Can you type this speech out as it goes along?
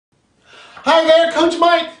Hi there, Coach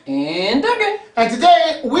Mike. And Duncan. And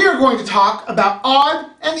today we are going to talk about odd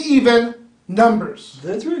and even numbers.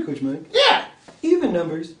 That's right, Coach Mike. Yeah. Even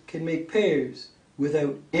numbers can make pairs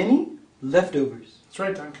without any leftovers. That's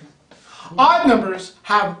right, Duncan. Odd numbers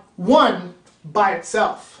have one by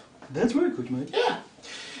itself. That's right, Coach Mike. Yeah.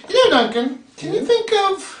 You know, Duncan, can you think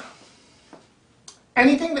of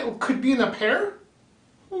anything that could be in a pair?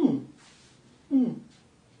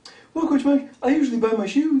 Well, Coach Mike, I usually buy my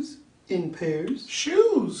shoes in pairs.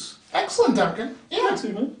 Shoes. Excellent, Duncan. Yeah. Thanks,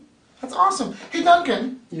 Coach Mike. That's awesome. Hey,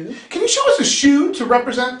 Duncan. Yeah? Can you show us a shoe to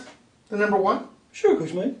represent the number one? Sure,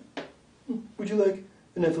 Coach Mike. Would you like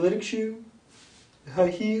an athletic shoe? A high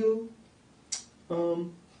heel?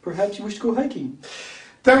 Perhaps you wish to go hiking?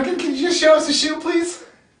 Duncan, can you just show us a shoe, please?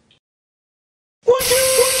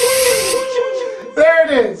 There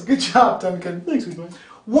it is. Good job, Duncan. Thanks, Coach Mike.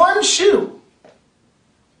 One shoe.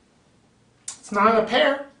 It's not in a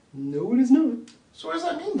pair. No, it is not. So what does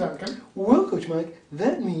that mean, Duncan? Well, Coach Mike,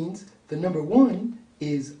 that means the number one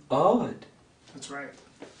is odd. That's right.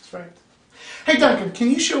 That's right. Hey, Duncan, can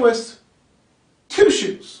you show us two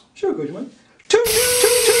shoes? Sure, Coach Mike.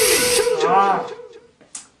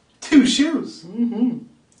 Two shoes. Mm-hmm.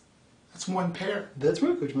 That's one pair. That's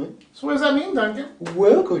right, Coach Mike. So what does that mean, Duncan?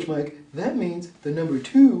 Well, Coach Mike, that means the number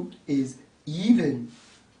two is even.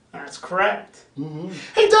 That's correct. Mm-hmm.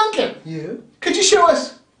 Hey, Duncan, Yeah? could you show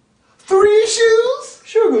us three shoes?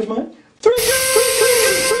 Sure, Coach Mike.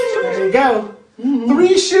 There you go. Mm-hmm.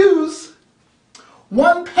 Three shoes.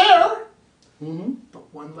 One pair, Mm-hmm.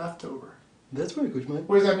 but one left over. That's right, Coach Mike.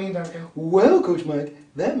 What does that mean, Duncan? Well, Coach Mike,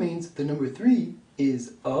 that means the number three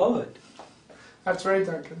is odd. That's right,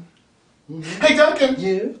 Duncan. Mm-hmm. Hey, Duncan,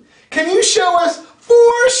 Yeah? can you show us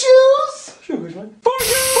four shoes? Sure, Coach Mike.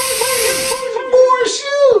 Four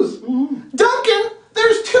shoes! Mm-hmm. Duncan,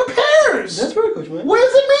 there's two pairs! That's right, Coach Mike. What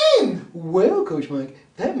does it mean? Well, Coach Mike,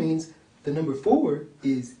 that means the number four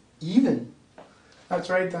is even. That's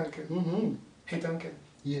right, Duncan. Mm-hmm. Hey, Duncan,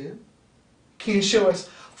 Yeah? can you show us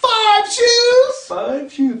five shoes?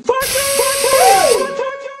 Five shoes.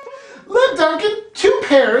 Look, Duncan, two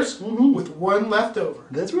pairs Mhm. with one left over.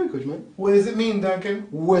 That's right, Coach Mike. What does it mean, Duncan?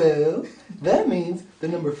 Well, that means the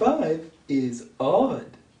number five is odd.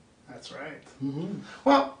 That's right. Mm-hmm.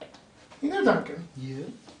 Well, you know, Duncan, Yeah?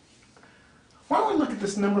 why don't we look at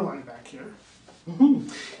this number line back here? Mm-hmm.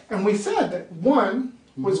 And we said that one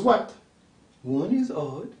was what? One is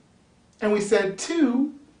odd, And we said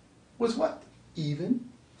two was what? even,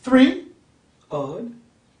 Three, odd,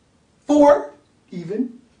 4,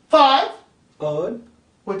 even, 5. odd.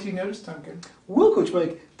 What do you notice, Duncan? Well, Coach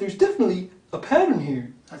Mike, there's definitely a pattern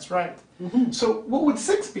here. That's right. Mm-hmm. So what would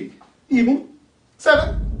 6 be? Even,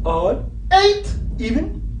 7, odd, 8,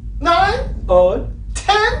 even, 9, odd,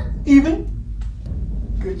 10. even.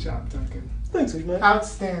 Good job, Duncan. Thanks, Coach Mike.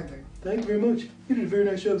 Outstanding. Thank you very much. You did a very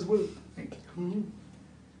nice job as well. Thank you. Mm-hmm.